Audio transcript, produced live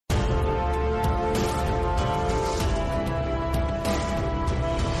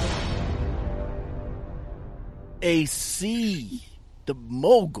AC, the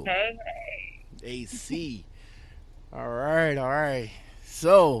mogul. Hey. AC. All right.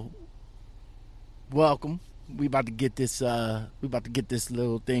 So, welcome. We about to get this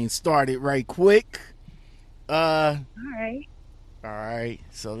little thing started right quick. All right.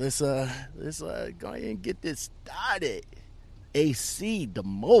 So let's go ahead and get this started. AC, the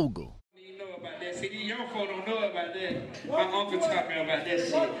mogul. You know about that. See, these young folk don't know about that. My uncle taught me about that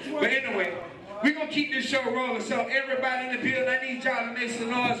shit. But anyway, we're going to keep this show rolling. So everybody in the building, I need y'all to make some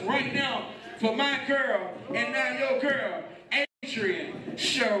noise right now for my girl and now your girl, Adrian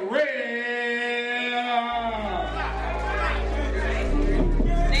Sherelle.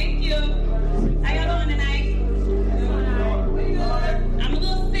 Thank you. How y'all doing tonight? I'm a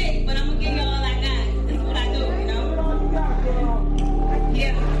little sick, but I'm going to give y'all all I got. This is what I do, you know?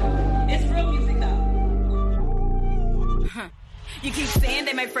 Yeah. It's real music, though. You keep saying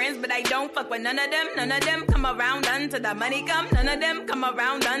they my friends, but I don't fuck with none of them. None of them come around until the money come. None of them come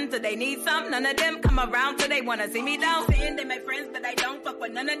around until they need some. None of them come around till they wanna see me down. Saying they my friends, but I don't fuck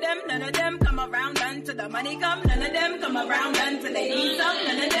with none of them. None of them come around until the money come. None of them come around until they need some.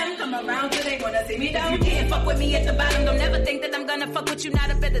 None of them come around till they wanna see me down. If you can't fuck with me at the bottom, don't never think that I'm gonna fuck with you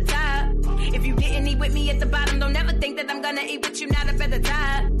not up at the top. If you didn't eat with me at the bottom, don't never think that I'm gonna eat with you not up at the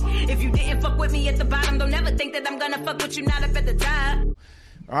top. If you didn't fuck with me at the bottom, don't never think that I'm gonna fuck with you not up at the top.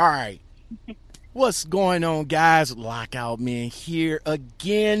 All right. What's going on, guys? Lockout Man here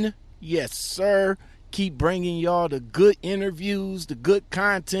again. Yes, sir. Keep bringing y'all the good interviews, the good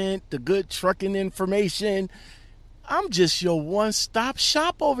content, the good trucking information. I'm just your one-stop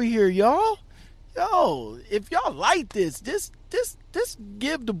shop over here, y'all. Yo, if y'all like this, just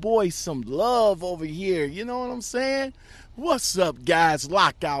give the boy some love over here. You know what I'm saying? What's up, guys?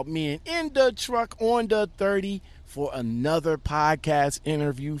 Lockout Men in the truck on the 30 for another podcast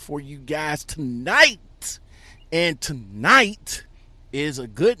interview for you guys tonight. And tonight is a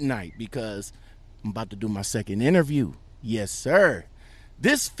good night because I'm about to do my second interview. Yes, sir.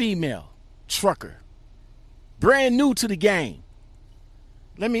 This female trucker, brand new to the game.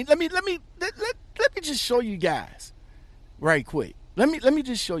 Let me just show you guys right quick. Let me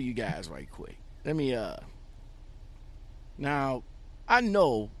just show you guys right quick. Now, I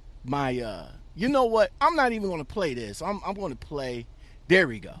know my you know what? I'm not even going to play this. I'm going to play. There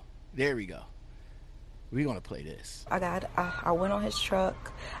we go. We're going to play this. I went on his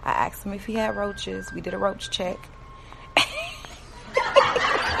truck. I asked him if he had roaches. We did a roach check.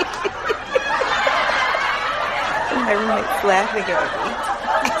 My roommate's laughing at me.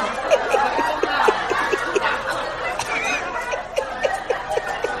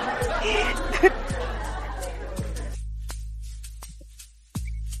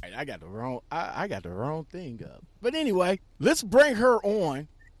 I got the wrong thing up. But anyway, let's bring her on.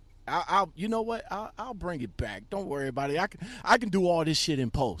 You know what? I'll bring it back. Don't worry about it. I can do all this shit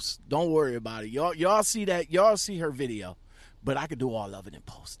in post. Don't worry about it. Y'all see that? Y'all see her video, but I can do all of it in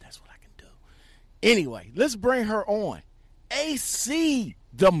post. That's what I can do. Anyway, let's bring her on. AC,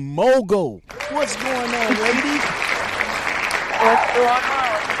 the mogul. What's going on, lady? What's going on?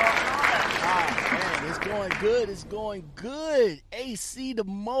 It's going good. AC, the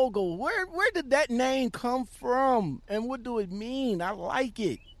mogul. Where did that name come from, and what do it mean? I like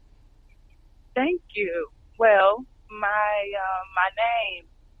it. Thank you. Well, my name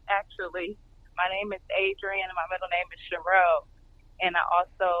is Adrian, and my middle name is Sherelle, and I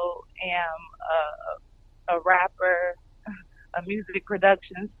also am a rapper, a music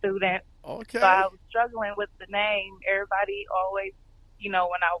production student. Okay. So I was struggling with the name. Everybody always,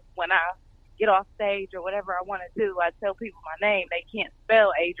 when I get off stage or whatever I want to do, I tell people my name. They can't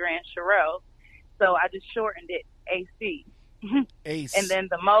spell Adrian Sherelle, so I just shortened it AC. Ace. And then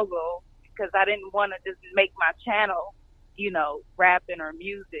the mogul, because I didn't want to just make my channel, rapping or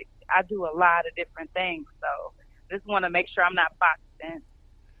music. I do a lot of different things, so just want to make sure I'm not boxed in.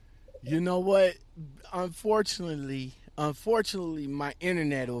 You know what? Unfortunately, my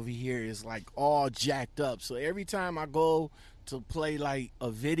internet over here is like all jacked up. So every time I go to play like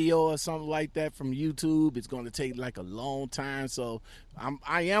a video or something like that from YouTube, it's going to take like a long time. So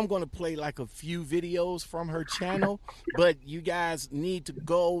I am going to play like a few videos from her channel, but you guys need to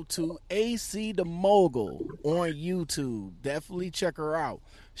go to AC the Mogul on YouTube. Definitely check her out.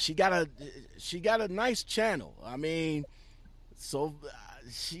 She got a nice channel. I mean, so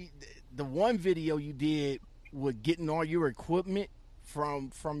the one video you did with getting all your equipment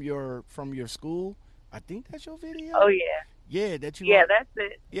from your school. I think that's your video. Oh yeah. Yeah, that's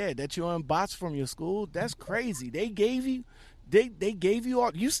it. Yeah, that you unboxed from your school. That's crazy. They gave you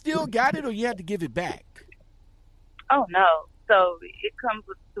all. You still got it, or you had to give it back? Oh no. So it comes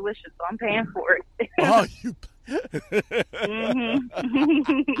with tuition, so I'm paying for it. Oh,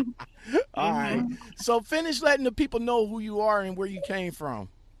 All right. So finish letting the people know who you are and where you came from.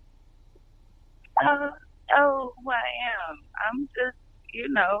 Who I am. I'm just,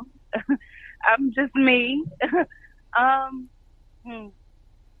 I'm just me. I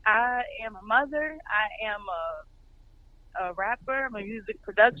am a mother. I am a rapper. I'm a music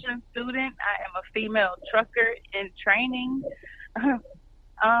production student. I am a female trucker in training.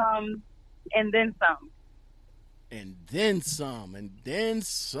 And then some. And then some, and then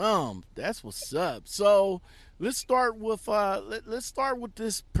some. That's what's up. So let's start with let's start with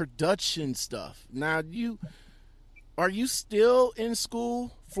this production stuff. Now, are you still in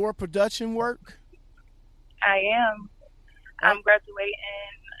school for production work? I am. I'm graduating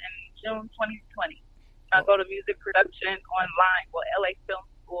in June 2020. I go to music production online, LA Film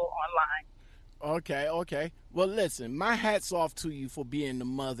School online. Okay. Well, listen, my hat's off to you for being the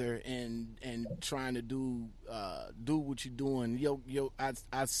mother and trying to do what you're doing.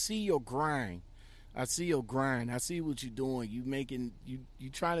 I see your grind. I see what you're doing. You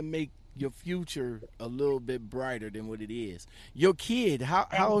trying to make your future a little bit brighter than what it is. Your kid, how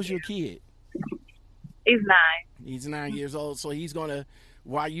old's your kid? He's 9. He's 9 years old. So he's gonna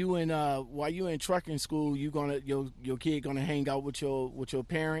while you in trucking school, your kid gonna hang out with your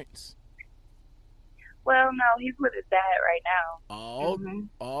parents. Well, no, he's with his dad right now. Oh,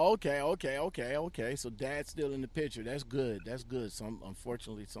 okay. So dad's still in the picture. That's good.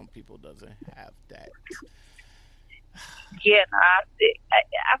 Unfortunately, some people doesn't have that. Yeah, no, I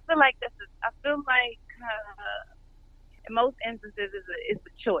feel like in most instances it's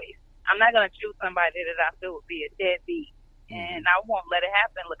a choice. I'm not gonna choose somebody that I feel would be a deadbeat, and I won't let it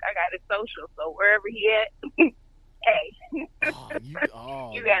happen. Look, I got his social, so wherever he at. Hey, you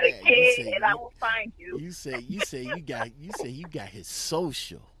got a kid, and I will find you. You say you got his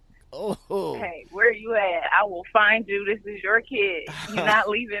social. Oh, hey, where you at? I will find you. This is your kid. You're not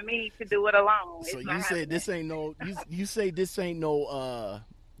leaving me to do it alone. So you say this ain't no. You say this ain't no.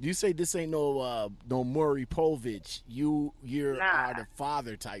 You say this ain't no Maury Povich. You're the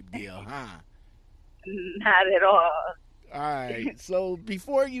father type deal, huh? Not at all. All right. So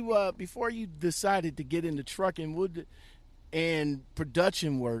before you decided to get into trucking and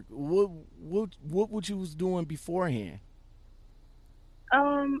production work, what you was doing beforehand?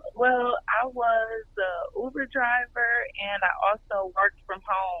 Well, I was an Uber driver, and I also worked from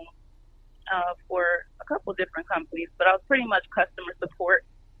home for a couple different companies, but I was pretty much customer support.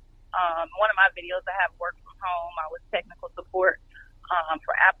 One of my videos I have worked from home. I was technical support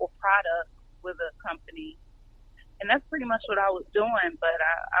for Apple products with a company. And that's pretty much what I was doing, but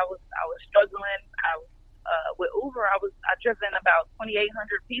I was struggling. I was with Uber. I driven about 2,800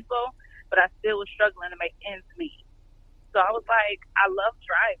 people, but I still was struggling to make ends meet. So I was like, I love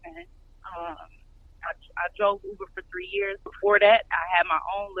driving. I drove Uber for 3 years. Before that, I had my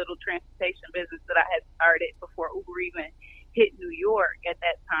own little transportation business that I had started before Uber even hit New York at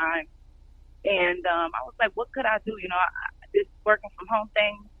that time. And I was like, what could I do? This working from home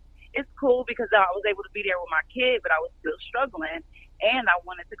thing. It's cool because I was able to be there with my kid, but I was still struggling, and I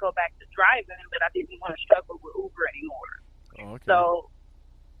wanted to go back to driving, but I didn't want to struggle with Uber anymore. Oh, okay. So,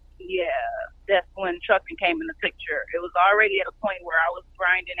 yeah, that's when trucking came in the picture. It was already at a point where I was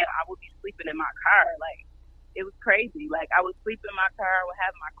grinding it. I would be sleeping in my car. Like, it was crazy. Like, I would sleep in my car. I would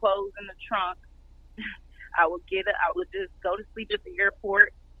have my clothes in the trunk. I would just go to sleep at the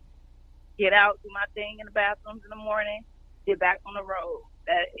airport, get out, do my thing in the bathrooms in the morning, get back on the road.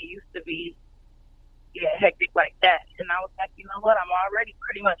 That it used to be, hectic like that. And I was like, you know what? I'm already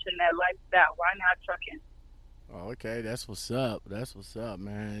pretty much in that lifestyle. Why not trucking? Oh, okay, that's what's up.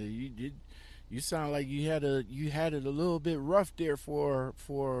 Man. You sound like you had it a little bit rough there for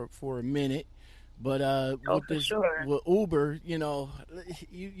a minute. But with Uber,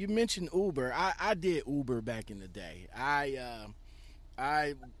 you mentioned Uber. I did Uber back in the day.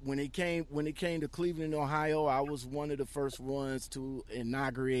 When it came to Cleveland, Ohio, I was one of the first ones to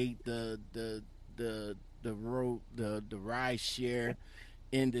inaugurate the ride share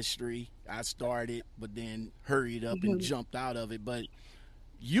industry. I started, but then hurried up and jumped out of it. But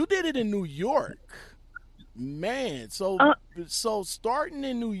you did it in New York, man. So starting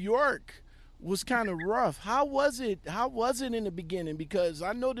in New York was kind of rough. How was it in the beginning? Because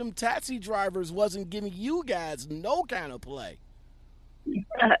I know them taxi drivers wasn't giving you guys no kind of play.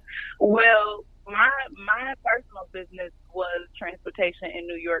 Well, my personal business was transportation in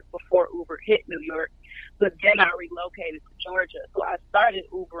New York before Uber hit New York, but then I relocated to Georgia. So I started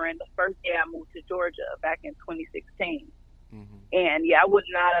Ubering the first day I moved to Georgia back in 2016. Mm-hmm. And I would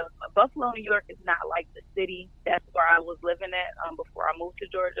not have. Buffalo, New York is not like the city. That's where I was living at before I moved to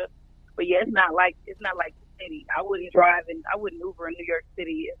Georgia. But it's not like the City. I wouldn't drive and I wouldn't Uber in New York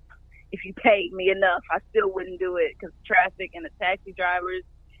City if you paid me enough. I still wouldn't do it because traffic and the taxi drivers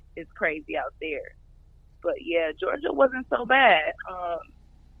is crazy out there. But yeah, Georgia wasn't so bad.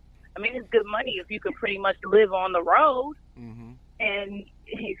 I mean, it's good money if you can pretty much live on the road. Mm-hmm. And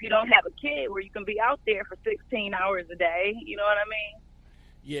if you don't have a kid where you can be out there for 16 hours a day, you know what I mean?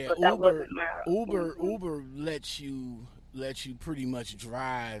 Yeah, but Uber lets you pretty much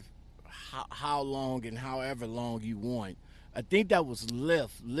drive how long and however long you want. I think that was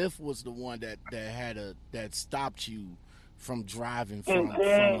Lyft. Lyft was the one that stopped you from driving from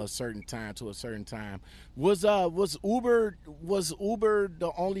a certain time to a certain time. Was Uber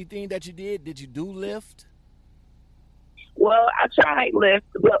the only thing that you did? Did you do Lyft? Well, I tried Lyft,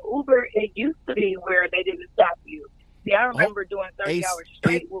 but Uber, it used to be where they didn't stop you. See, I remember doing 30 hours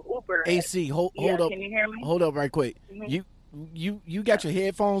straight with Uber. AC, hold up. Can you hear me? Hold up right quick. Mm-hmm. You got your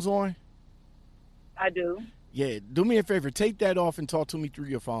headphones on? I do. Yeah, do me a favor. Take that off and talk to me through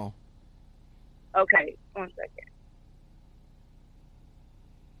your phone. Okay, 1 second.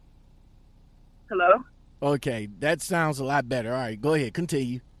 Hello? Okay, that sounds a lot better. All right, go ahead.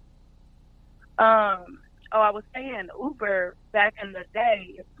 Continue. I was saying Uber back in the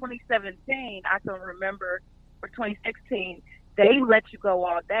day, in 2017, I can remember, or 2016, they let you go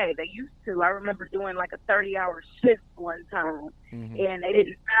all day. They used to. I remember doing like a 30-hour shift one time, and they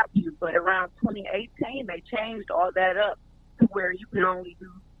didn't stop you. But around 2018, they changed all that up to where you can only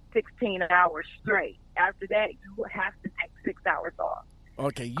do 16 hours straight. After that, you have to take 6 hours off.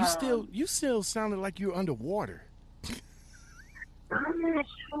 Okay, you still sounded like you're underwater. I'm not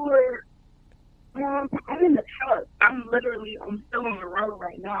sure. I'm in the truck. I'm still on the road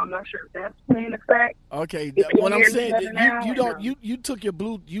right now. I'm not sure if that's playing effect. Okay, what I'm saying, you took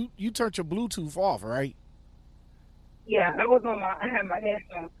your you turned your Bluetooth off, right? Yeah, I had my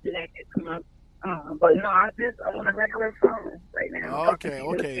headphones connected to my, but no, I'm on a regular phone right now.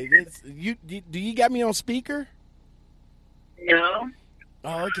 Okay. Do you got me on speaker? No.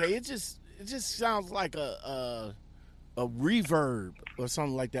 Oh, okay. It just sounds like a reverb or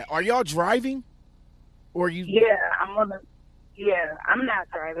something like that. Are y'all driving? Or you? Yeah, I'm not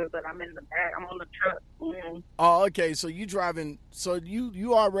driving, but I'm in the back. I'm on the truck. Mm-hmm. Oh, okay. So you driving? So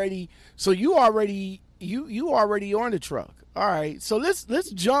you already on the truck. All right. So let's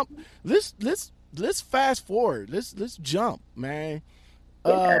jump. Let's fast forward. Let's jump, man.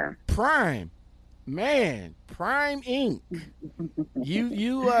 Yeah. Prime Inc.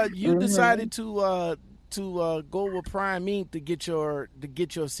 You decided to go with Prime Inc. to get your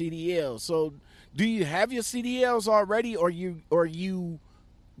CDL. So do you have your CDLs already, or are you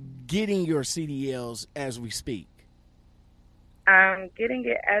getting your CDLs as we speak? I'm getting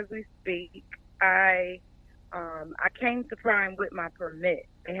it as we speak. I came to Prime with my permit.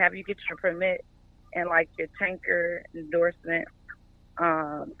 They have you get your permit and like your tanker endorsement.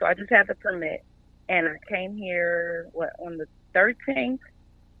 So I just had the permit, and I came here on the 13th.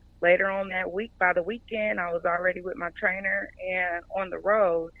 Later on that week, by the weekend, I was already with my trainer and on the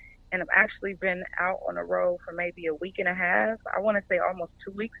road. And I've actually been out on the road for maybe a week and a half. I want to say almost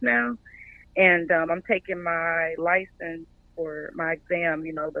 2 weeks now. And I'm taking my license for my exam,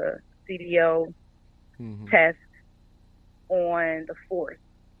 the CDL test on the 4th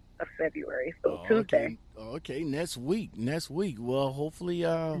of February. So Tuesday. Okay, next week. Well, hopefully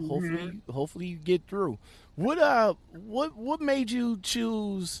you get through. What made you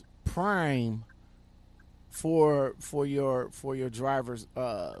choose Prime for your drivers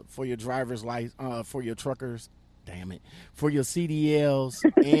license for your truckers, damn it, for your CDLs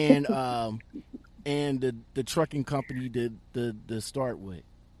and the trucking company to start with?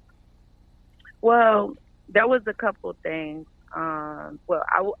 Well, there was a couple things.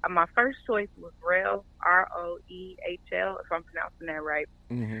 My first choice was Roehl, Roehl, if I'm pronouncing that right.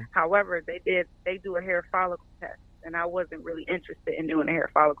 Mm-hmm. However, they do a hair follicle test, and I wasn't really interested in doing a hair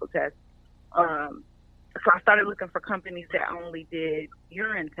follicle test. So I started looking for companies that only did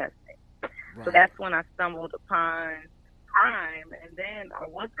urine testing. Right. So that's when I stumbled upon Prime, and then I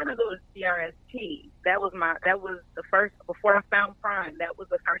was gonna go to CRST. That was the first before I found Prime. That was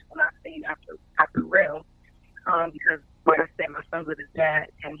the first one I seen after Roehl, because like I said, my son's with his dad,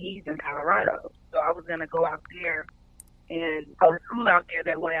 and he's in Colorado. So I was gonna go out there and go to school out there.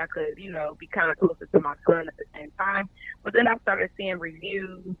 That way I could, be kind of closer to my son at the same time. But then I started seeing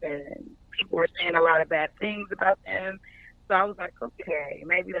reviews, and people were saying a lot of bad things about them. So I was like, okay,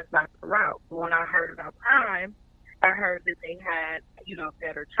 maybe that's not the route. But when I heard about Prime, I heard that they had,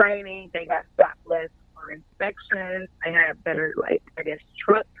 better training. They got stopped less for inspections. They had better,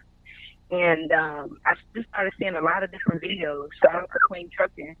 trucks. And I just started seeing a lot of different videos. Shout out to Queen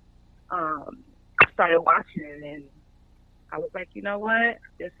Trucking. I started watching it, and I was like, you know what? I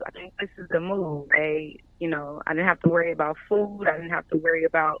think this is the move. I didn't have to worry about food. I didn't have to worry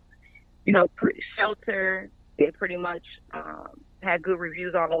about, shelter. They pretty much had good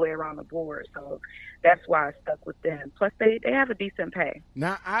reviews all the way around the board. So that's why I stuck with them. Plus, they have a decent pay.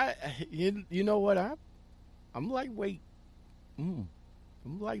 Now, you know what? I'm lightweight. I'm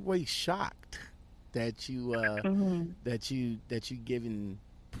lightweight shocked that you that you giving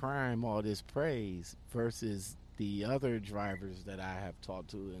Prime all this praise versus the other drivers that I have talked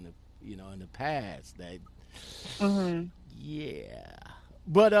to in the past. That yeah,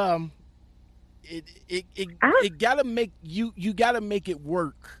 but it gotta make you gotta make it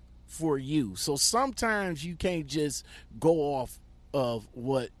work for you. So sometimes you can't just go off of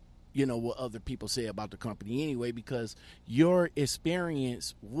what other people say about the company anyway, because your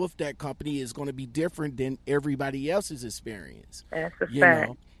experience with that company is going to be different than everybody else's experience. That's a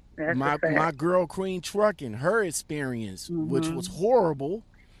fact. My girl Queen Trucking, her experience, which was horrible.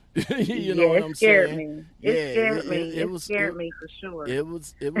 It scared me. It scared me for sure. It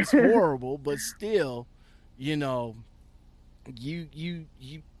was horrible, but still, you can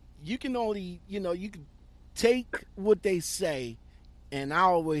only you can take what they say, and I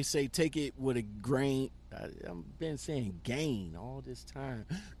always say take it with a grain. I've been saying gain all this time,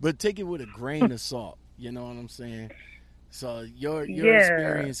 but take it with a grain of salt. You know what I'm saying? So your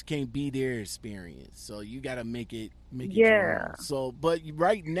experience can't be their experience. So you got to make it your own. So, but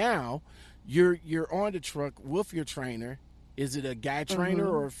right now, you're on the truck with your trainer. Is it a guy trainer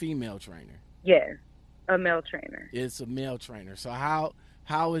or a female trainer? Yes, a male trainer. It's a male trainer. So how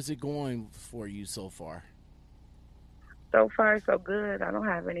is it going for you so far? So far, so good. I don't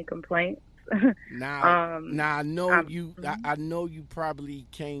have any complaints. Now I know I know you probably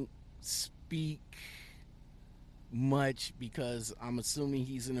can't speak much because I'm assuming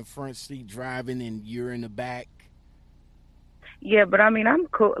he's in the front seat driving and you're in the back. Yeah, but I mean, I'm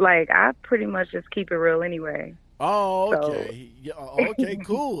cool. Like, I pretty much just keep it real anyway. Oh, okay. So. Yeah, okay,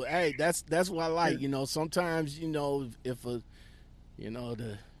 cool. Hey, that's what I like. Sometimes, if the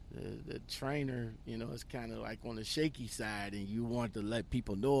trainer, is kind of like on the shaky side and you want to let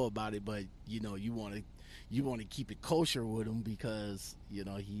people know about it, but, you want to keep it kosher with him because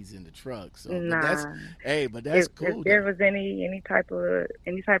he's in the truck. So but that's cool. If there was any type of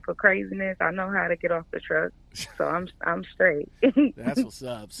craziness, I know how to get off the truck, so I'm straight. That's what's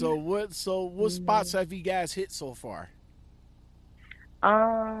up. So what spots have you guys hit so far?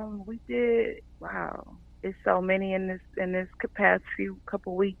 We did. Wow, it's so many in this past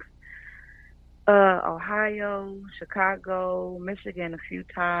couple weeks. Ohio, Chicago, Michigan a few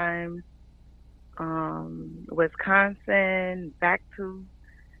times. Wisconsin, back to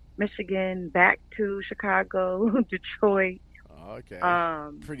Michigan, back to Chicago, Detroit. Okay.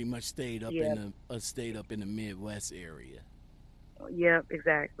 Pretty much stayed up in the Midwest area. Yep,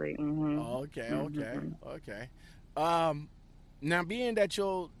 exactly. Okay. Now, being that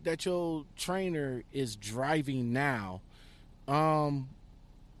your trainer is driving now, y'all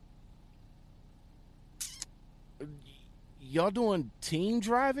doing team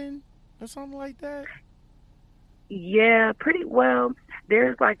driving or something like that? Yeah, pretty well.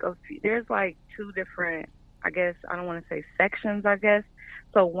 There's like two different, I guess, I don't want to say sections, I guess.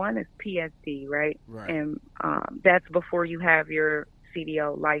 So one is PSD, right? And that's before you have your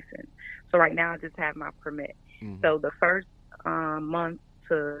CDL license. So right now I just have my permit. So the first month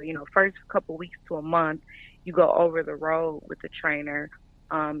to, first couple weeks to a month, you go over the road with the trainer,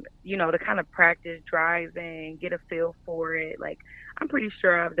 to kind of practice driving, get a feel for it. Like, I'm pretty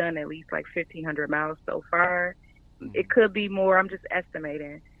sure I've done at least like 1,500 miles so far. It could be more. I'm just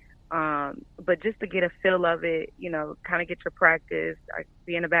estimating. But just to get a feel of it, kind of get your practice. I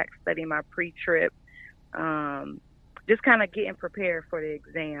be in the back studying my pre-trip, just kind of getting prepared for the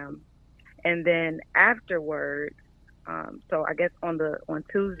exam. And then afterwards, so I guess on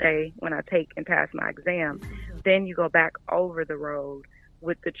Tuesday when I take and pass my exam, then you go back over the road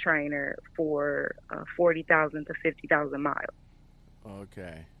with the trainer for 40,000 to 50,000 miles.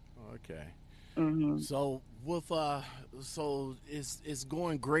 Okay. Mm-hmm. So with so it's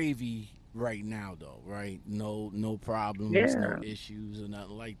going gravy right now though, right? No problems, no issues or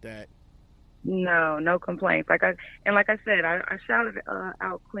nothing like that. No complaints. Like I said, I shouted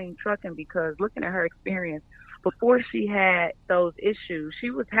out Queen Trucking because looking at her experience before she had those issues,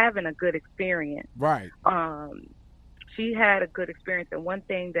 she was having a good experience. Right. She had a good experience, and one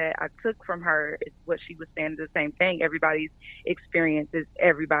thing that I took from her is what she was saying, the same thing. Everybody's experience is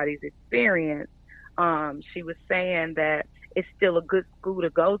everybody's experience. She was saying that it's still a good school to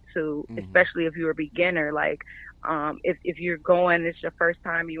go to, especially if you're a beginner. Like, if you're going, it's your first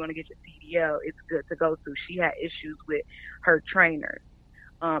time, you want to get your CDL, it's good to go to. She had issues with her trainers.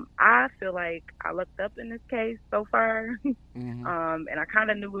 I feel like I looked up in this case so far, and I kind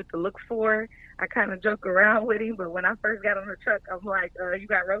of knew what to look for. I kind of joke around with him, but when I first got on the truck, I'm like, you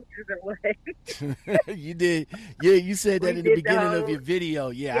got roaches or what? You did. Yeah, you said that in the beginning of your video.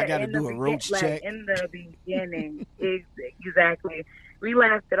 Yeah, I got to do a roach check. In the beginning, exactly. We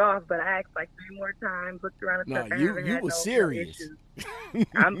laughed it off, but I asked like 3 more times, looked around the truck. No, you were serious.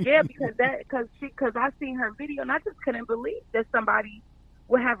 Yeah, because I seen her video, and I just couldn't believe that somebody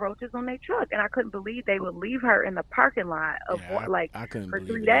would have roaches on their truck, and I couldn't believe they would leave her in the parking lot for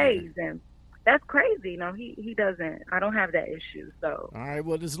 3 days, and that's crazy. No, he doesn't. I don't have that issue. So all right,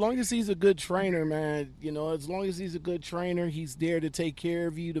 well, as long as he's a good trainer, man, as long as he's a good trainer, he's there to take care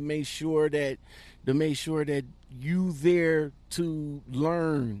of you, to make sure that you there to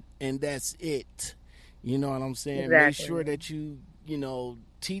learn, and that's it. You know what I'm saying? Exactly. Make sure that you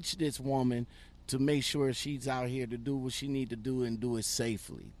teach this woman to make sure she's out here to do what she need to do and do it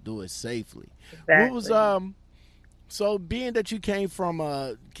safely. Exactly. What was so being that you came from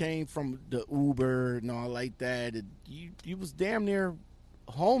the Uber and all like that, you was damn near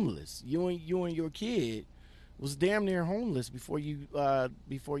homeless. You and your kid was damn near homeless before you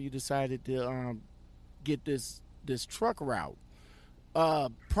decided to get this truck route.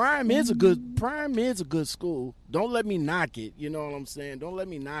 Prime is a good school. Don't let me knock it. You know what I'm saying? Don't let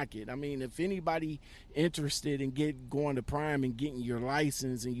me knock it. I mean, if anybody interested in going to Prime and getting your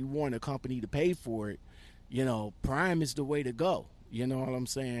license, and you want a company to pay for it, Prime is the way to go. You know what I'm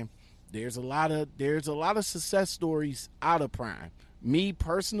saying? There's a lot of success stories out of Prime. Me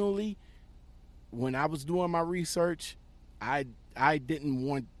personally, when I was doing my research, I didn't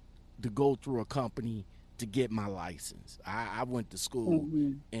want to go through a company to get my license. I went to school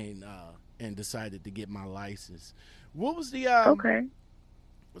and decided to get my license. What was the okay?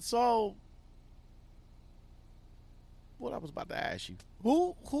 So what I was about to ask you,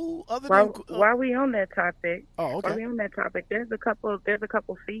 who other than while we on that topic? Oh, okay. While we on that topic, there's a couple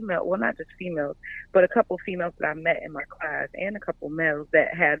female, well, not just females, but a couple females that I met in my class, and a couple males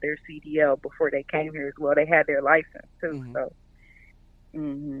that had their CDL before they came here as well. They had their license too. So.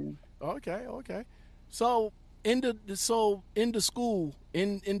 Okay. So in the school,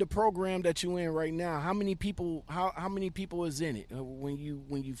 in the program that you in right now, how many people is in it when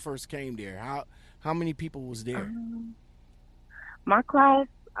you first came there? How many people was there? My class,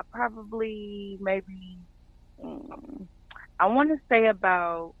 probably maybe I want to say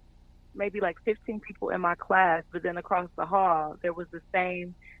about maybe like 15 people in my class, but then across the hall there was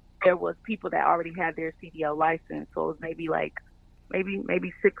people that already had their CDL license, so it was maybe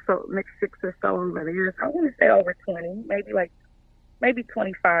six or so over there. I want to say over 20, maybe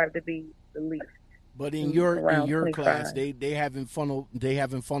 25 to be the least. But in your 25. class, they haven't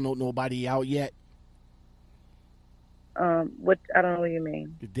funneled nobody out yet. What, I don't know what you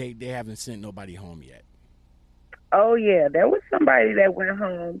mean. They haven't sent nobody home yet. Oh yeah, there was somebody that went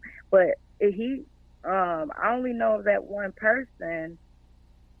home, but I only know of that one person.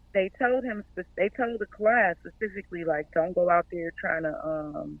 They told the class specifically, like, don't go out there trying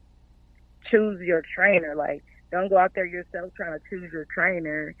to choose your trainer. Like, don't go out there yourself trying to choose your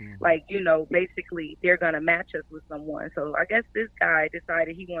trainer. Like, basically they're going to match us with someone. So I guess this guy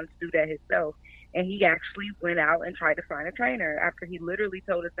decided he wanted to do that himself, and he actually went out and tried to find a trainer after he literally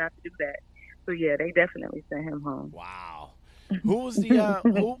told us not to do that. So yeah, they definitely sent him home. Wow. Who was the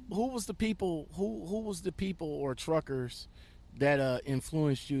who was the people or truckers that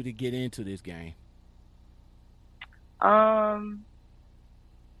influenced you to get into this game? Well,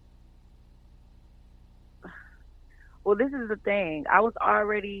 this is the thing. I was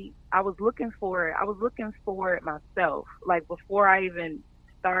looking for it myself. Like, before I even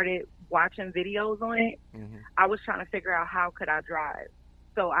started watching videos on it, I was trying to figure out how could I drive.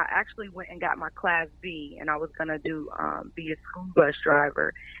 So I actually went and got my Class B, and I was going to be a school bus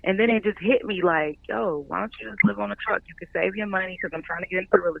driver. And then it just hit me like, yo, why don't you just live on a truck? You can save your money, because I'm trying to get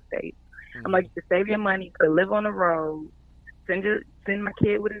into real estate. I'm like, you can save your money, you can live on the road, send my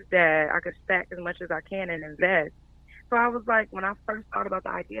kid with his dad. I could stack as much as I can and invest. So I was like, when I first thought about the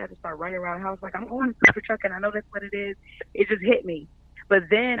idea, I just started running around the house like, I'm going to super truck, and I know that's what it is. It just hit me. But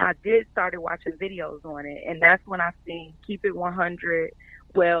then I did started watching videos on it, and that's when I seen Keep It 100.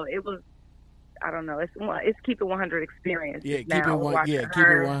 Well, it was, I don't know, it's Keep It 100 Experiences. Yeah, Keep It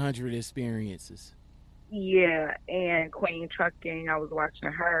 100 Experiences. Yeah, and Queen Trucking. I was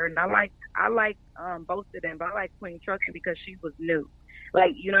watching her, and I like both of them, but I like Queen Trucking because she was new.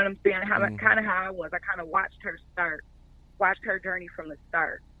 Like, you know what I'm saying? Kind of how I was. I kind of watched her start watched her journey from the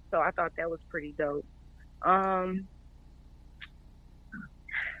start. So I thought that was pretty dope. And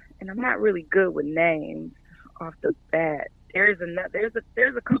I'm not really good with names off the bat. There's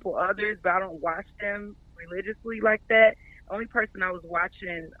a couple others, but I don't watch them religiously like that. The only person I was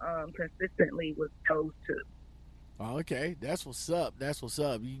watching consistently was those two. Oh, okay, that's what's up. That's what's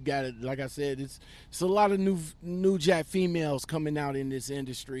up. You got it. Like I said, it's a lot of new jack females coming out in this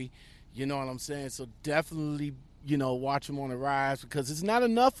industry. You know what I'm saying? So definitely, watch them on the rise because it's not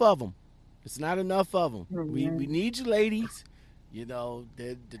enough of them. It's not enough of them. Mm-hmm. We need you ladies.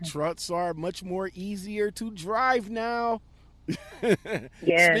 The trucks are much more easier to drive now.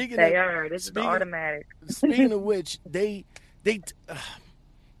 Yes, they are. This is automatic. Speaking of which, they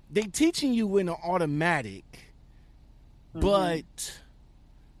teaching you in an automatic, but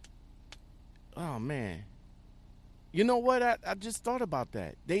oh man, you know what? I just thought about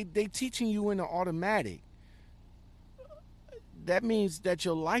that. They teaching you in an automatic. That means that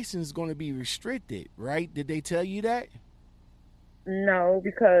your license is going to be restricted, right? Did they tell you that? No,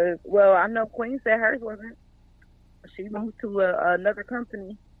 because I know Queen said hers wasn't. She moved to another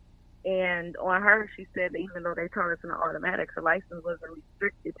company, and on her, she said that even though they taught us in an automatic, her license wasn't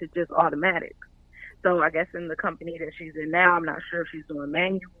restricted to just automatic. So I guess in the company that she's in now, I'm not sure if she's doing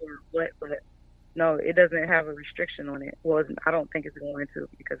manual or what, but no, it doesn't have a restriction on it. Well, I don't think it's going to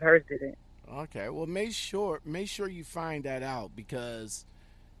because hers didn't. Okay, well, make sure you find that out because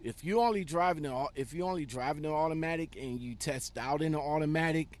if you only driving an automatic and you test out in an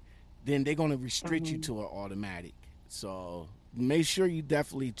automatic, then they're gonna restrict you to an automatic. So make sure you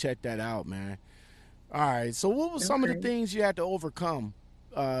definitely check that out, man. All right. So what were some of the things you had to overcome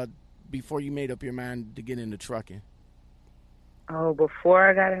before you made up your mind to get into trucking? Oh, before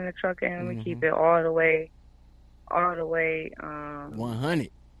I got into trucking, let me keep it all the way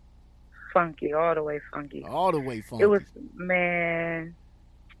 100. Funky, all the way funky. All the way funky. It was, man,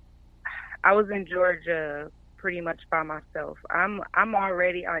 I was in Georgia pretty much by myself. I'm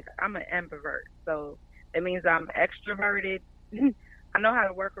already, I'm an ambivert, so it means I'm extroverted. I know how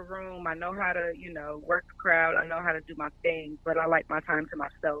to work a room. I know how to, work the crowd. I know how to do my thing, but I like my time to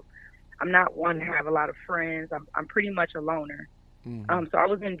myself. I'm not one to have a lot of friends. I'm pretty much a loner. So I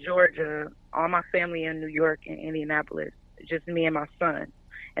was in Georgia, all my family in New York and Indianapolis, just me and my son.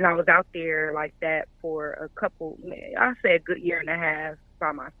 And I was out there like that for a good year and a half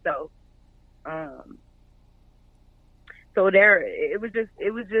by myself. So it was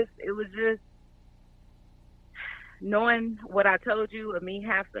just knowing what I told you of me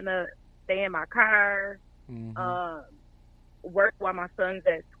having to stay in my car, work while my son's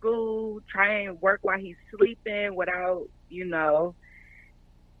at school, try and work while he's sleeping without,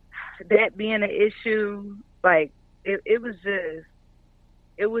 that being an issue. Like it was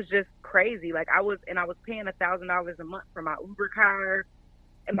just crazy. Like I was paying $1,000 a month for my Uber car,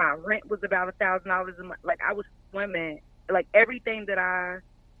 and my rent was about $1,000 a month. Like I was swimming. Like everything that I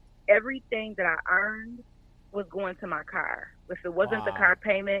earned was going to my car. If it wasn't the car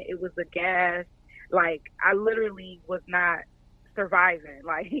payment, it was the gas. Like I literally was not surviving.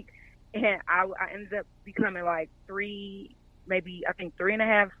 Like, and I ended up becoming like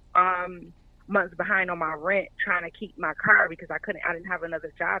 3.5 months behind on my rent trying to keep my car because I didn't have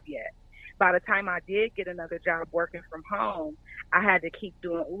another job yet. By the time I did get another job working from home, I had to keep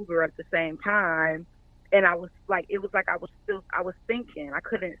doing Uber at the same time. And I was like, I was thinking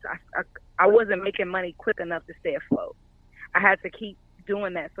I wasn't making money quick enough to stay afloat. I had to keep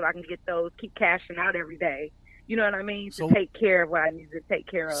doing that so I can keep cashing out every day. You know what I mean? To take care of what I needed to take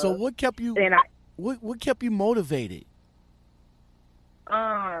care of. So what kept you, what kept you motivated?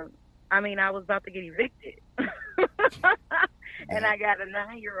 I was about to get evicted. And I got a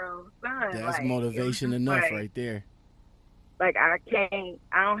 9-year-old son. That's motivation enough right there. Like I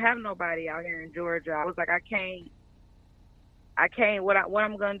don't have nobody out here in Georgia. I was like, I can't, what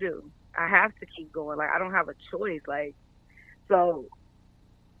I'm going to do? I have to keep going. Like, I don't have a choice. Like, so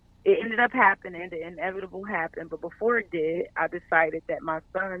it ended up happening. The inevitable happened. But before it did, I decided that my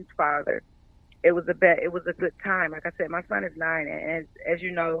son's father, it was a good time. Like I said, my son is 9. And as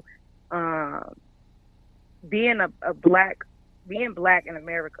you know, being black in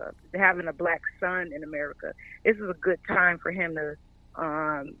America, having a black son in America, this is a good time for him to,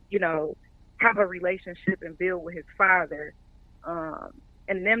 have a relationship and build with his father,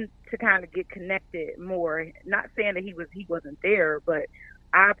 and them to kind of get connected more. Not saying that he wasn't there, but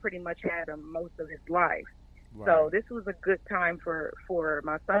I pretty much had him most of his life. Right. So this was a good time for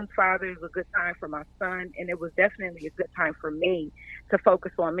my son's father. It was a good time for my son, and it was definitely a good time for me to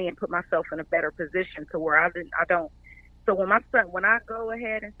focus on me and put myself in a better position to where I don't. So when I go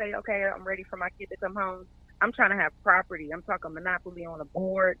ahead and say, okay, I'm ready for my kid to come home, I'm trying to have property. I'm talking monopoly on a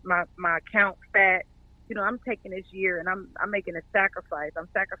board. My account fat. You know, I'm taking this year and I'm making a sacrifice. I'm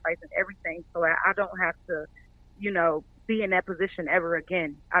sacrificing everything so I don't have to, you know, be in that position ever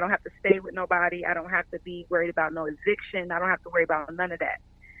again. I don't have to stay with nobody. I don't have to be worried about no eviction. I don't have to worry about none of that.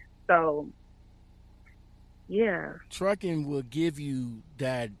 So, yeah. Trucking will give you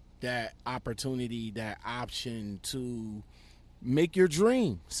that opportunity, that option to make your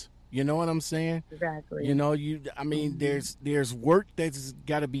dreams. You know what I'm saying? Exactly. You know, I mean, there's work that's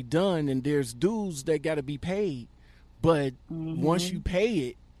got to be done, and there's dues that got to be paid. But once you pay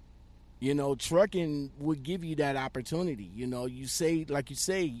it, you know, trucking would give you that opportunity. You know, you say, like you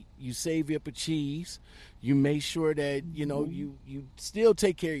say, you save up a cheese. You make sure that, you know, you still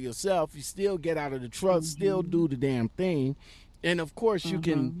take care of yourself. You still get out of the truck, still do the damn thing. And, of course, you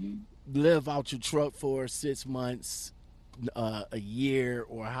can live out your truck for 6 months, a year,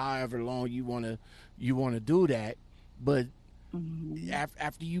 or however long you want to do that. But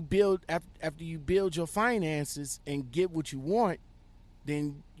after you build your finances and get what you want,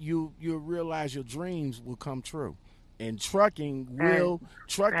 then you'll realize your dreams will come true, and trucking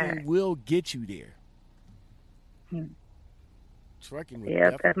will get you there. Trucking will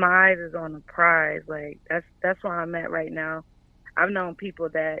Yep, my eyes is on the prize. Like that's where I'm at right now. I've known people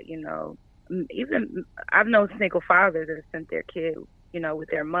that, you know, even I've known single fathers that have sent their kid, you know, with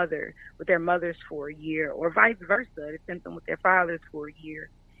their mothers for a year, or vice versa. They sent them with their fathers for a year,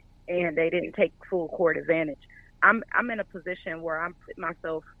 and they didn't take full court advantage. I'm in a position where I'm putting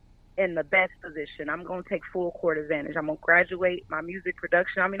myself in the best position. I'm going to take full court advantage. I'm going to graduate my music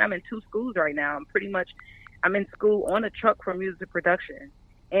production. I mean, I'm in 2 schools right now. I'm in school on a truck for music production,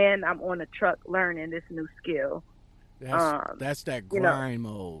 and I'm on a truck learning this new skill. That's that grind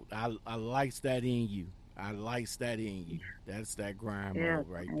mode. I likes that in you. That's that grind mode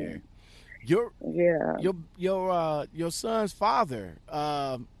right there. Your son's father.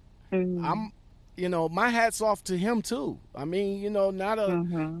 You know, my hat's off to him too. I mean, you know, not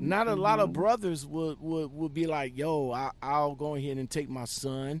a lot of brothers would be like, yo, I'll go ahead and take my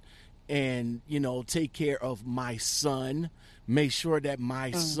son and, you know, take care of my son, make sure that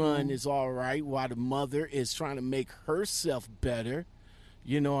my son is all right while the mother is trying to make herself better.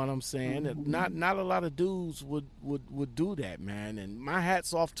 You know what I'm saying? Not a lot of dudes would do that, man. And my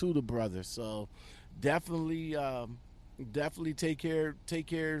hat's off to the brother. So definitely take care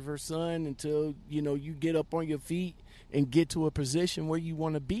of her son until, you know, you get up on your feet and get to a position where you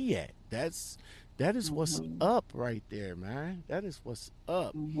want to be at. That is what's up right there, man. That is what's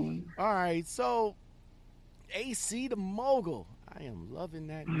up. All right, so AC the Mogul. I am loving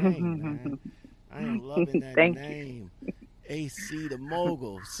that name, man. I am loving that name. AC the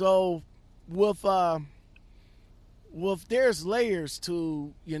Mogul. So with there's layers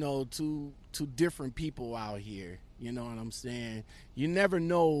to, you know, to different people out here. You know what I'm saying? You never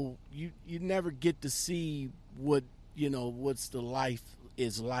know. You never get to see what, you know, what's the life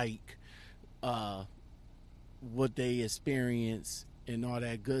is like, what they experience and all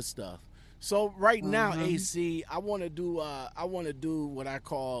that good stuff. So right now, AC, I want to do what I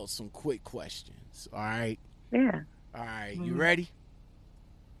call some quick questions. All right? Yeah. All right. You ready?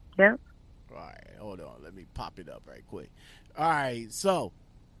 Yep. All right. Hold on. Let me pop it up right quick. All right. So,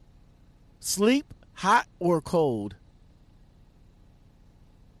 sleep hot or cold?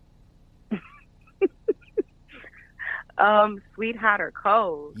 Sweet, hot, or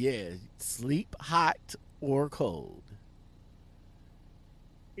cold? Yeah, sleep hot or cold.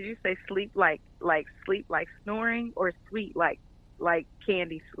 Did you say sleep like sleep like snoring, or sweet like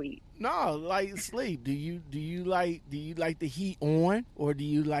candy sweet? No, like sleep. Do you like the heat on, or do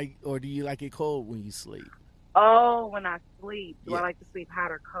you like it cold when you sleep? Oh, when I sleep, do I like to sleep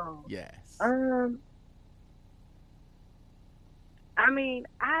hot or cold? Yes. I mean,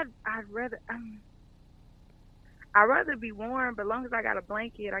 I'd rather be warm, but as long as I got a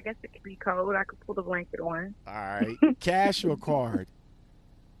blanket, I guess it could be cold. I could pull the blanket on. All right. Cash or card?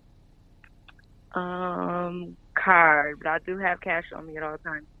 Card, but I do have cash on me at all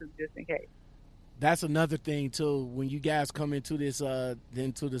times too, just in case. That's another thing too. When you guys come into this,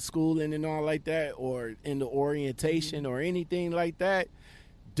 into the schooling and all like that, or in the orientation or anything like that,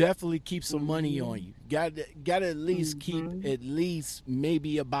 definitely keep some money on you. Got to at least keep at least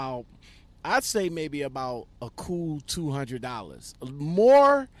maybe about, I'd say maybe about a cool $200.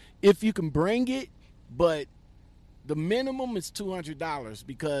 More if you can bring it, but the minimum is $200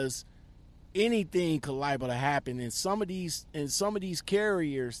 because anything could liable to happen. And some of these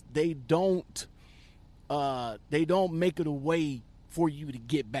carriers, they don't make it a way for you to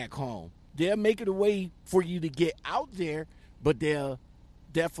get back home. They'll make it a way for you to get out there, but they'll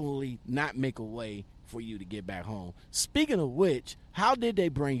definitely not make a way for you to get back home. Speaking of which, how did they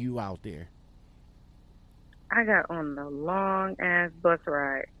bring you out there? I got on the long ass bus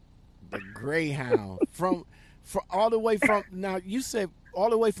ride. The Greyhound from all the way from, now you said all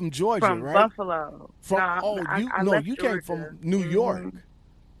the way from Georgia, From right? Buffalo. From I left you came Georgia. from New York.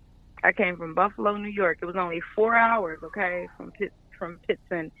 I came from Buffalo, New York. It was only 4 hours, okay, from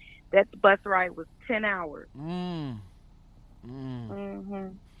Pittston. That bus ride was 10 hours.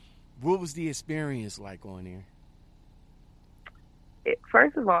 What was the experience like on there?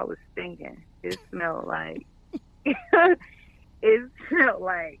 First of all, it was stinking. It smelled like a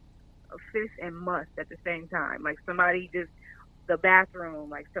fish and must at the same time. Like somebody just was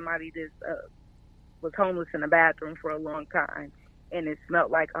homeless in the bathroom for a long time, and it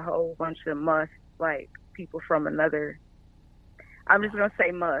smelled like a whole bunch of must, like people from another. I'm just gonna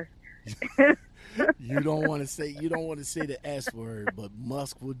say must. You don't want to say the S word, but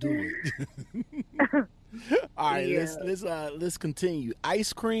Musk will do it. All right, Yeah. let's continue.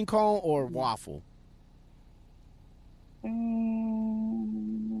 Ice cream cone or waffle?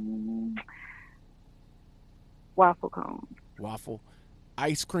 Waffle cone. Waffle.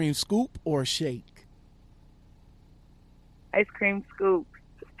 Ice cream scoop or shake? Ice cream scoop.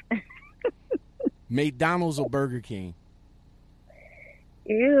 McDonald's or Burger King?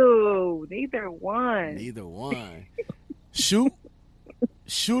 Ew, neither one. Neither one. Shoot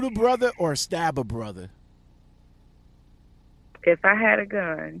a brother or stab a brother? If I had a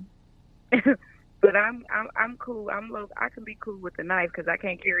gun, but I'm cool. I can be cool with a knife because I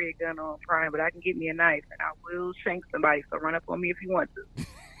can't carry a gun on Prime, but I can get me a knife and I will shank somebody. So run up on me if you want to.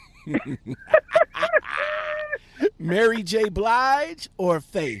 Mary J. Blige or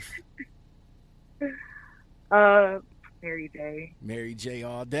Faith? Mary J. Mary J.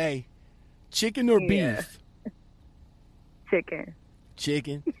 all day. Chicken or Yeah. beef? Chicken.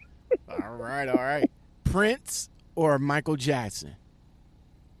 Chicken. All right. Prince or Michael Jackson?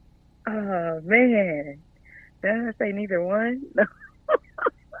 Oh man, did I say neither one?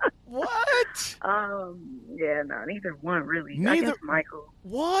 What? Yeah, no, neither one really. I Neither- guess Michael.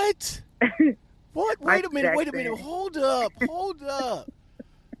 What? What? Wait a minute. Jackson. Hold up.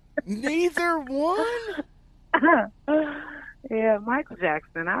 Neither one? Yeah, Michael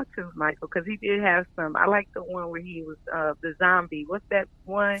Jackson. I'll choose Michael because he did have some. I like the one where he was the zombie. What's that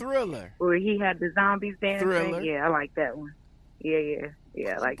one? Thriller. Where he had the zombies dancing. Thriller. Yeah, I like that one. Yeah,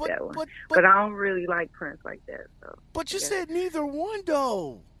 I like that one. But But I don't really like Prince like that. So. you yeah. said neither one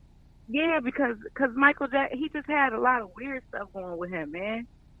though. Yeah, because Michael Jackson, he just had a lot of weird stuff going with him, man.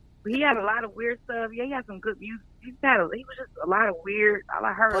 He had a lot of weird stuff. Yeah, he had some good music. He was just a lot of weird.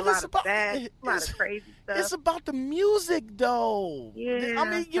 I heard But a lot it's of about- bad, a lot of crazy stuff. It's about the music though. Yeah, I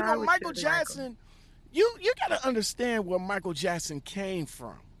mean, I would Michael choose Michael. Jackson. You got to understand where Michael Jackson came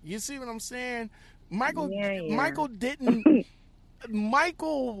from. You see what I'm saying? Michael didn't.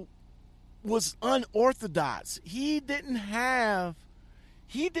 Michael was unorthodox. He didn't have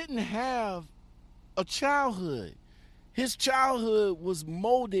a childhood. His childhood was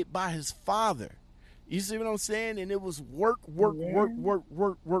molded by his father. You see what I'm saying? And it was work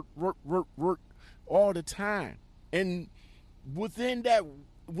all the time. And within that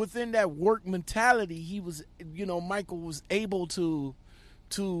work mentality, he was, Michael was able to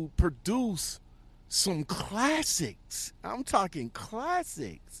produce some classics. I'm talking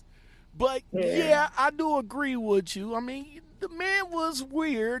classics. But yeah, I do agree with you. I mean, the man was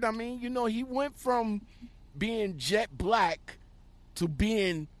weird. I mean, he went from being jet black to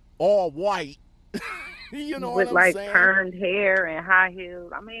being all white. You know with what I'm saying? permed hair and high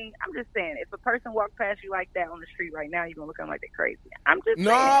heels. I mean, I'm just saying, if a person walked past you like that on the street right now, you're gonna look at them like they're crazy. I'm just saying.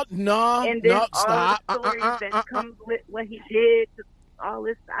 And then all stop. the stories that comes with what he did, to all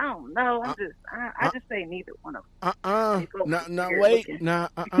this, I don't know. I just say neither one of them. Wait.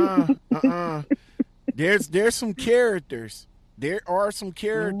 There's some characters. There are some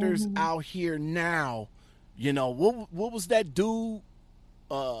characters out here now. What was that dude?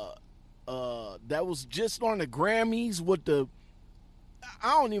 That was just on the Grammys with I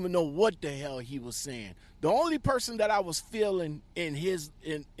don't even know what the hell he was saying. The only person that I was feeling in his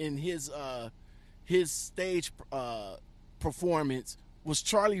stage performance was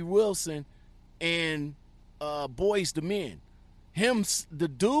Charlie Wilson and Boyz II Men. The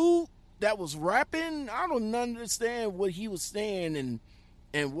dude that was rapping, I don't understand what he was saying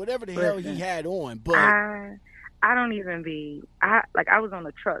and whatever the hell he had on, but I don't even I was on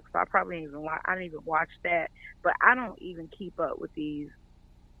the truck, so I didn't even watch that, but I don't even keep up with these,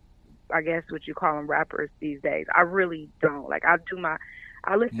 I guess what you call them, rappers these days. I really don't. Like, I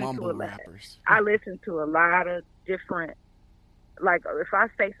listen mumble to a lot. rappers. I listen to a lot of different like if I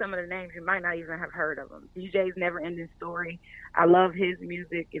say some of the names, you might not even have heard of them. DJ's Never Ending Story. I love his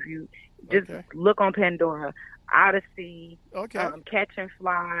music. If you just look on Pandora, Odyssey, Catch and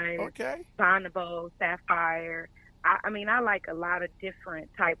Fly, Bonobo, Sapphire. I mean, I like a lot of different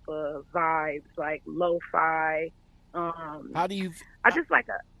type of vibes, like lo-fi. How do you? I just like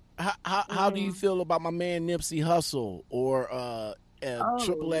How do you feel about my man Nipsey Hussle or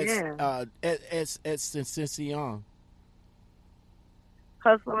Triple X Extension?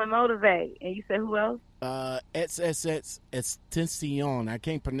 Hustle and Motivate. And you said who else? XXX Extension. I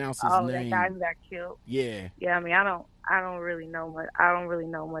can't pronounce his name. That guy who got killed. Yeah. Yeah, I mean, I don't really know much. I don't really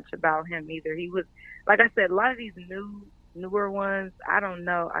know much about him either. He was, like I said, a lot of these newer ones, I don't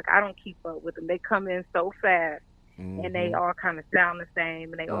know. Like, I don't keep up with them. They come in so fast, and they all kind of sound the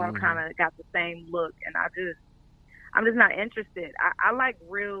same, and they all kind of got the same look. And I'm just not interested. I like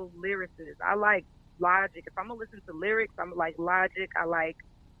real lyricists. I like Logic. If I'm gonna listen to lyrics, I'm like Logic. I like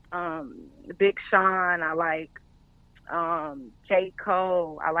Big Sean. I like J.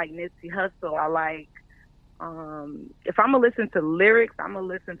 Cole. I like Nipsey Hussle. I like if I'm gonna listen to lyrics, I'm gonna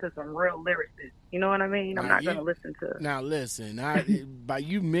listen to some real lyricists. You know what I mean? I'm not gonna listen to. Now listen, by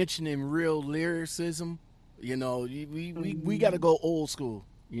you mentioning real lyricism, you know, we got to go old school.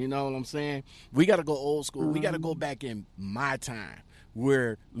 You know what I'm saying? We got to go old school. We got to go back in my time,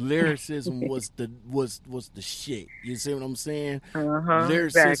 where lyricism was the shit. You see what I'm saying?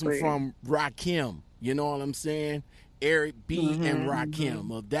 Lyricism from Rakim. You know what I'm saying? Eric B. and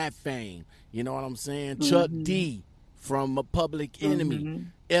Rakim of that fame. You know what I'm saying? Chuck D from Public Enemy.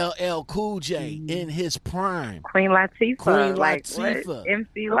 LL Cool J in his prime. Queen Latifah.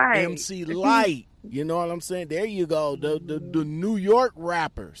 MC Light. You know what I'm saying? There you go. The New York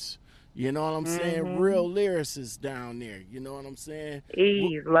rappers. You know what I'm saying? Real lyricists down there. You know what I'm saying?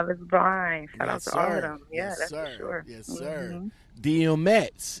 Eve, Love is Blind. Shout out to all of them. Yeah, that's for sure. Yes, sir.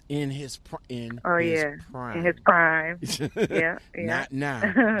 DMX in his prime. In his prime. yeah. Not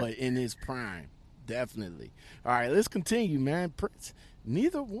now, but in his prime. Definitely. All right, let's continue, man. Prince.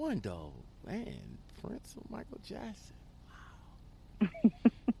 Neither one, though. Man, Prince or Michael Jackson.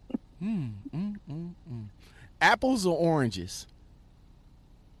 Wow. Apples or oranges?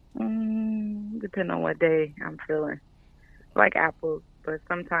 Depending on what day I'm feeling. I like apples, but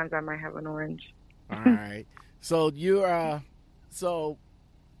sometimes I might have an orange. All right. So you're so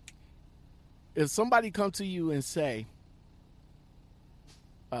if somebody come to you and say,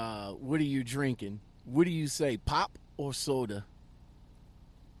 what are you drinking? What do you say, pop or soda?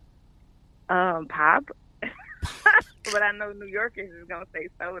 Pop. But I know New Yorkers is gonna say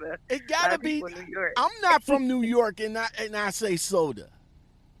soda. It gotta be. New York. I'm not from New York, and I say soda.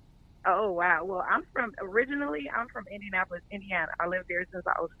 Oh wow! Well, I'm from Indianapolis, Indiana. I lived there since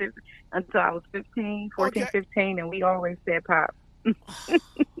I was 15, until I was 15, 15, and we always said pop.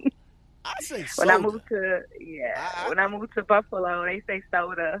 I say soda. When I moved to Buffalo, they say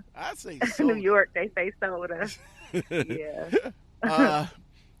soda. I say soda. New York, they say soda. Yeah.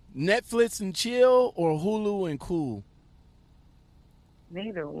 Netflix and chill or Hulu and cool?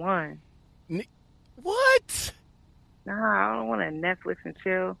 Neither one. What? Nah, I don't want to Netflix and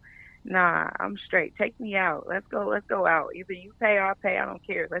chill. Nah, I'm straight. Take me out. Let's go out. Either you pay or I pay. I don't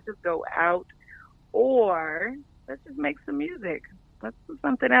care. Let's just go out, or let's just make some music. Let's do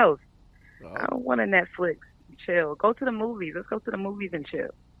something else. Oh. I don't want to Netflix and chill. Go to the movies. Let's go to the movies and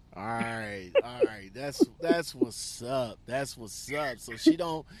chill. All right. That's what's up. That's what's up. So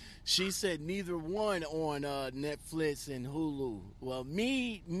she said neither one on Netflix and Hulu. Well,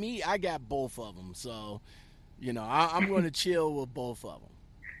 me, I got both of them. So, you know, I'm going to chill with both of them.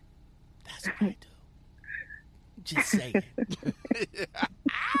 That's what I do. Just saying.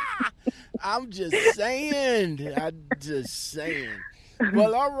 I'm just saying.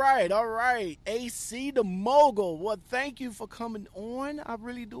 Well, all right. AC the Mogul. Well, thank you for coming on. I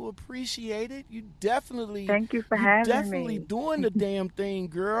really do appreciate it. Thank you for having me. Definitely doing the damn thing,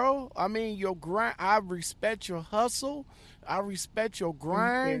 girl. I mean, your grind. I respect your hustle. I respect your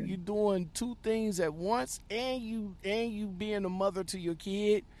grind. You're doing two things at once, and you being a mother to your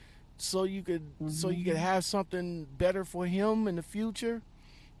kid, so you could have something better for him in the future.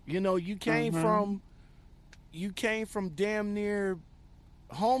 You know, you came from damn near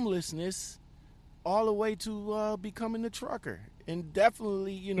homelessness all the way to becoming a trucker, and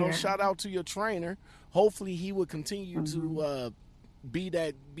definitely, you know, shout out to your trainer. Hopefully he would continue to be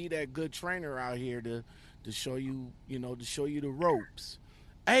that good trainer out here to show you, you know, to show you the ropes.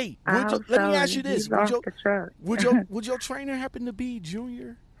 Hey, let me ask you this: would your trainer happen to be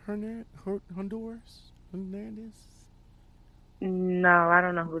Junior Hernandez? No, I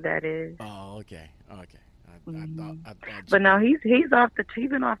don't know who that is. Oh, okay. I thought. But no, he's been off the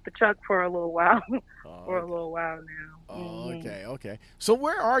truck for a little while, Oh, for a okay. little while now. Oh, okay. So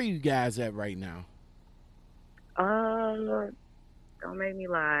where are you guys at right now? Don't make me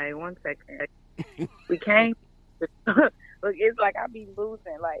lie. 1 second. We came. Look, it's like I be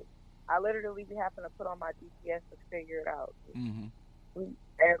losing. Like I literally be having to put on my GPS to figure it out. Mm-hmm. We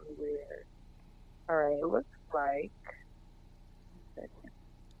everywhere. All right, it looks like. 1 second.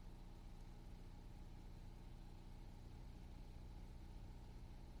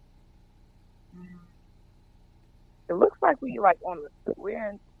 It looks like we're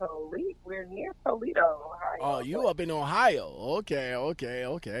in Toledo. We're near Toledo, Ohio. Oh, you up in Ohio? Okay.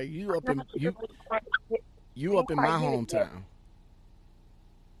 You up in my hometown?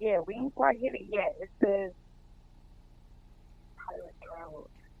 Yeah, we ain't quite hit it yet. It says Pilot Travel.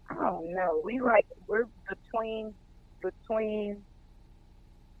 I don't know. We're between the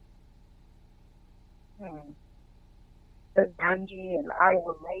Dungy and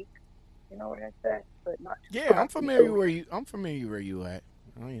Iowa Lake. You know where that's at? But not Yeah, I'm familiar where you at.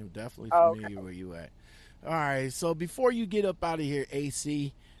 I am definitely familiar where you at. All right, so before you get up out of here,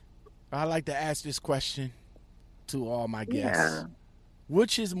 AC, I like to ask this question to all my guests. Yeah.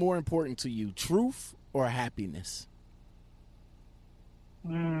 Which is more important to you, truth or happiness?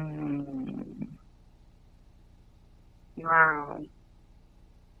 Wow.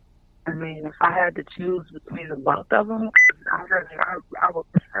 I mean, if I had to choose between the both of them, I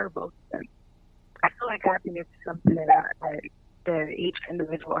would prefer both of them. I feel like happiness is something that each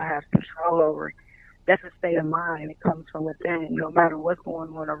individual has control over. That's a state of mind. It comes from within. No matter what's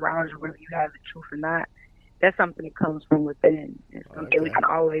going on around you, whether you have the truth or not, that's something that comes from within. It's something we can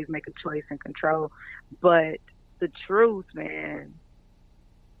always make a choice and control. But the truth, man,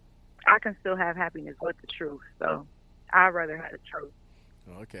 I can still have happiness with the truth. So I'd rather have the truth.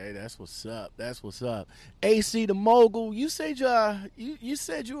 Okay, that's what's up. AC the Mogul, you said you're a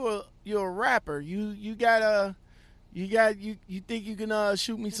rapper. You think you can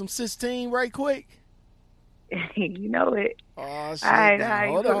shoot me some 16 right quick? You know it. Oh shit! All right, now,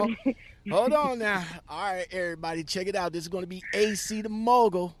 hold on now. All right, everybody, check it out. This is gonna be AC the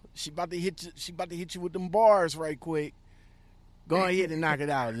Mogul. She about to hit you with them bars right quick. Go ahead and knock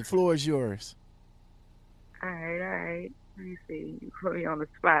it out. The floor is yours. All right. Let me see. You put me on the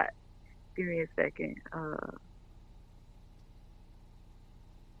spot. Give me a second.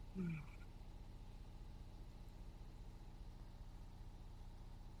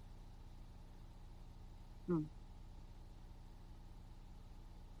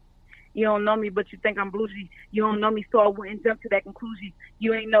 You don't know me, but you think I'm bougie. You don't know me, so I wouldn't jump to that conclusion.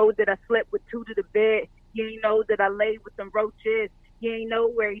 You ain't know that I slept with two to the bed. You ain't know that I laid with them roaches. You ain't know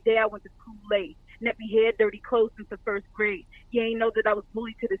every day I went to school late. Nappy hair, dirty clothes since the first grade. You ain't know that I was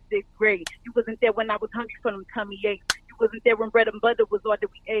bullied to the 6th grade. You wasn't there when I was hungry for them tummy aches. You wasn't there when bread and butter was all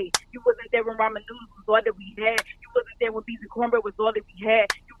that we ate. You wasn't there when ramen noodles was all that we had. You wasn't there when beans and cornbread was all that we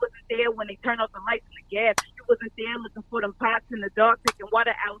had. You wasn't there when they turned off the lights and the gas. You wasn't there looking for them pots in the dark, taking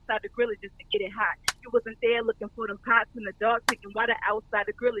water outside the griller just to get it hot. You wasn't there looking for them pots in the dark, taking water outside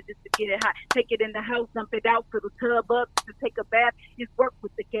the griller just to get it hot. Take it in the house, dump it out, fill the tub up, to take a bath. It's work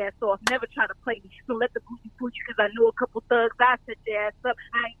with the gas off. Never try to play me. Don't let the booty fool you, cause I know a couple thugs. I set your ass up.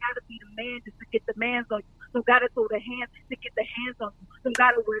 I ain't gotta be the man just to get the mans on you. Don't gotta throw the hands to get the hands on you. Don't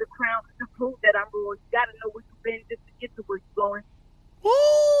gotta wear the crown to prove that I'm royal. You gotta know where you've been just to get to where you're going.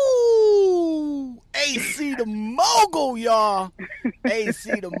 Woo! AC the Mogul, y'all.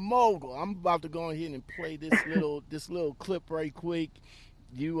 AC the Mogul. I'm about to go ahead and play this little clip right quick.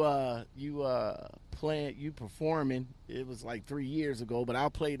 You performing. It was like 3 years ago, but I'll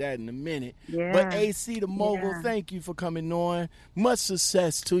play that in a minute. Yeah. But AC the Mogul, thank you for coming on. Much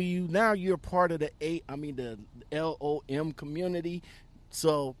success to you. Now you're part of the LOM community.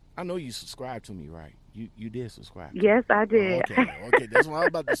 So I know you subscribe to me, right? You did subscribe. Yes, I did. Okay. That's what I was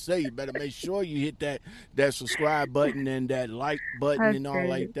about to say. You better make sure you hit that subscribe button and that like button and all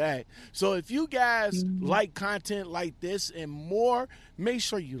like that. So if you guys like content like this and more, make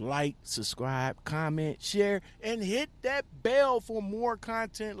sure you like, subscribe, comment, share, and hit that bell for more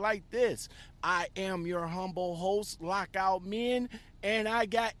content like this. I am your humble host, Lockout Men, and I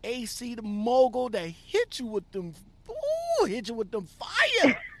got AC the Mogul that hit you with them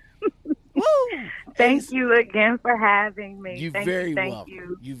fire. Woo! Thank you again for having me. You're Thank very you.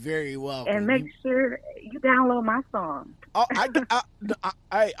 welcome. You're very welcome. And make sure you download my song. Oh,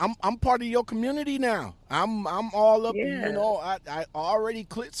 I'm part of your community now. I'm all up. Yeah. You know, I already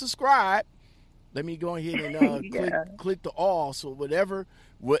clicked subscribe. Let me go ahead and click the all. So whatever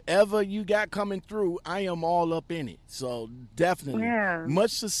you got coming through, I am all up in it. So definitely,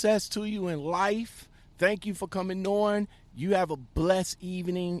 much success to you in life. thank you for coming on. You have a blessed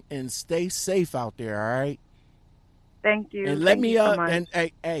evening and stay safe out there, all right? Thank you. And let me so much. and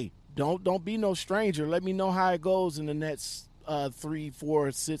hey, don't be no stranger. Let me know how it goes in the next 3,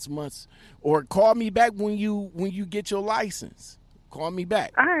 4, 6 months, or call me back when you get your license. Call me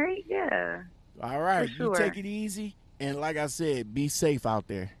back. All right, yeah. All right, For sure. You take it easy, and like I said, be safe out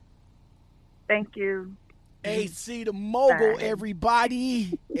there. Thank you. AC the Mogul, Bye.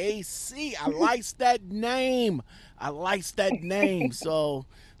 everybody. AC, I likes that name. So,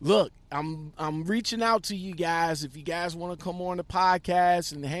 look, I'm reaching out to you guys. If you guys want to come on the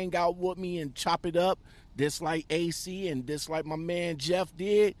podcast and hang out with me and chop it up, just like AC and just like my man Jeff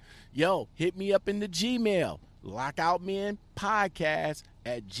did, yo, hit me up in the Gmail,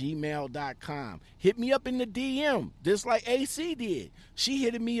 lockoutmenpodcast@gmail.com. Hit me up in the DM, just like AC did. She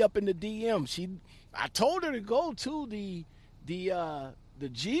hit me up in the DM. I told her to go to the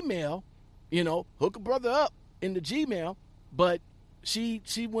Gmail, hook a brother up in the Gmail, but she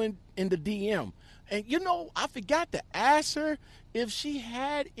went in the DM. And I forgot to ask her if she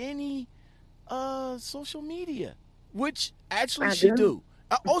had any social media, which actually she do.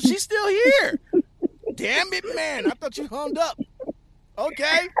 Oh, she's still here. Damn it, man. I thought you hung up.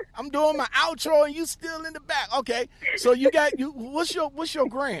 Okay. I'm doing my outro and you still in the back. Okay. So what's your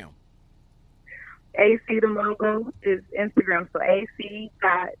gram? AC the Mogul is Instagram, so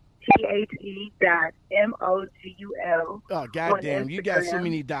AC.THE.MOGUL. Oh, goddamn. You got so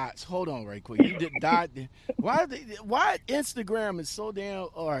many dots. Hold on right quick. You did dot. Why Instagram is so damn.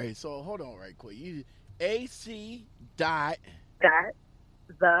 All right, so hold on right quick. You AC dot the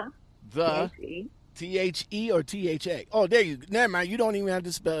THE or THA. Oh, there you go. Never mind. You don't even have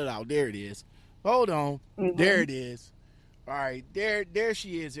to spell it out. There it is. Hold on. Mm-hmm. There it is. All right, there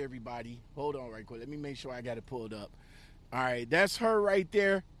she is, everybody. Hold on right quick. Let me make sure I got it pulled up. All right, that's her right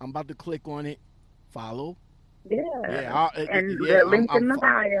there. I'm about to click on it. Follow. Yeah. The link in the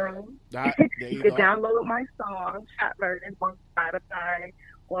bio. You can download my song, Shot Version, on Spotify,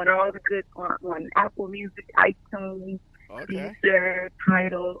 on all the good, on Apple Music, iTunes, Deezer,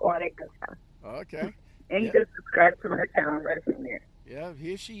 Tidal, all that good stuff. Okay. And you just subscribe to my channel right from there. Yeah,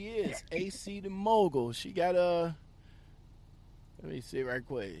 here she is, AC the Mogul. She got a... Let me see right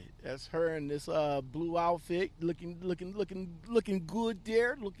quick. That's her in this blue outfit, looking good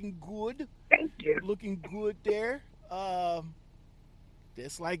there. Looking good. Thank you. Looking good there.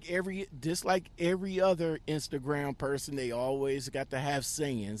 Just like every other Instagram person, they always got to have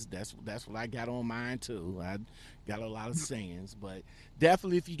sayings. That's what I got on mine too. I got a lot of sayings, but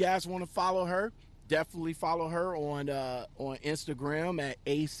definitely if you guys want to follow her, definitely follow her on Instagram at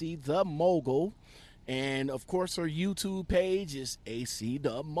AC the Mogul. And, of course, her YouTube page is AC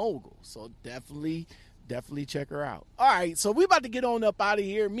the Mogul. So definitely check her out. All right, so we about to get on up out of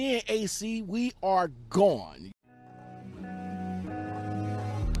here. Me and AC, we are gone.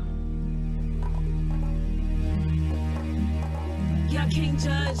 Y'all can't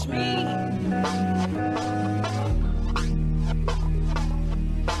judge me.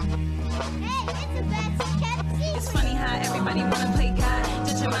 It's funny how everybody wanna play God.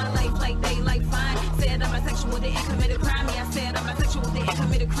 Judging my life like they like fine. Said I'm bisexual, they ain't committed crime. Yeah, I said I'm bisexual, they ain't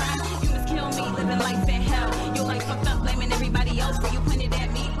committed crime. You must kill me, living life in hell. Your life fucked up, blaming everybody else. When you pointed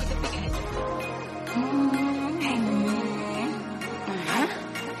at me with the finger.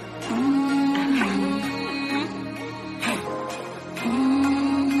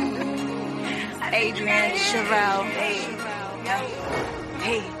 Adrian Sherelle. Hey.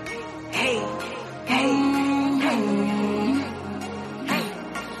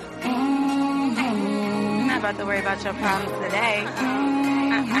 I'm not about to worry about your problems today.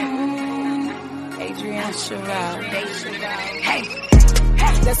 Adrian Sherelle. Hey.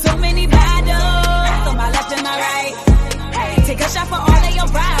 There's so many battles on my left and my right. Take a shot for all of your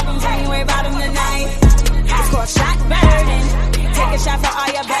problems. I ain't worry about them tonight. It's called Shot Burden. Take a shot for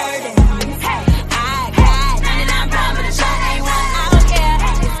all your bad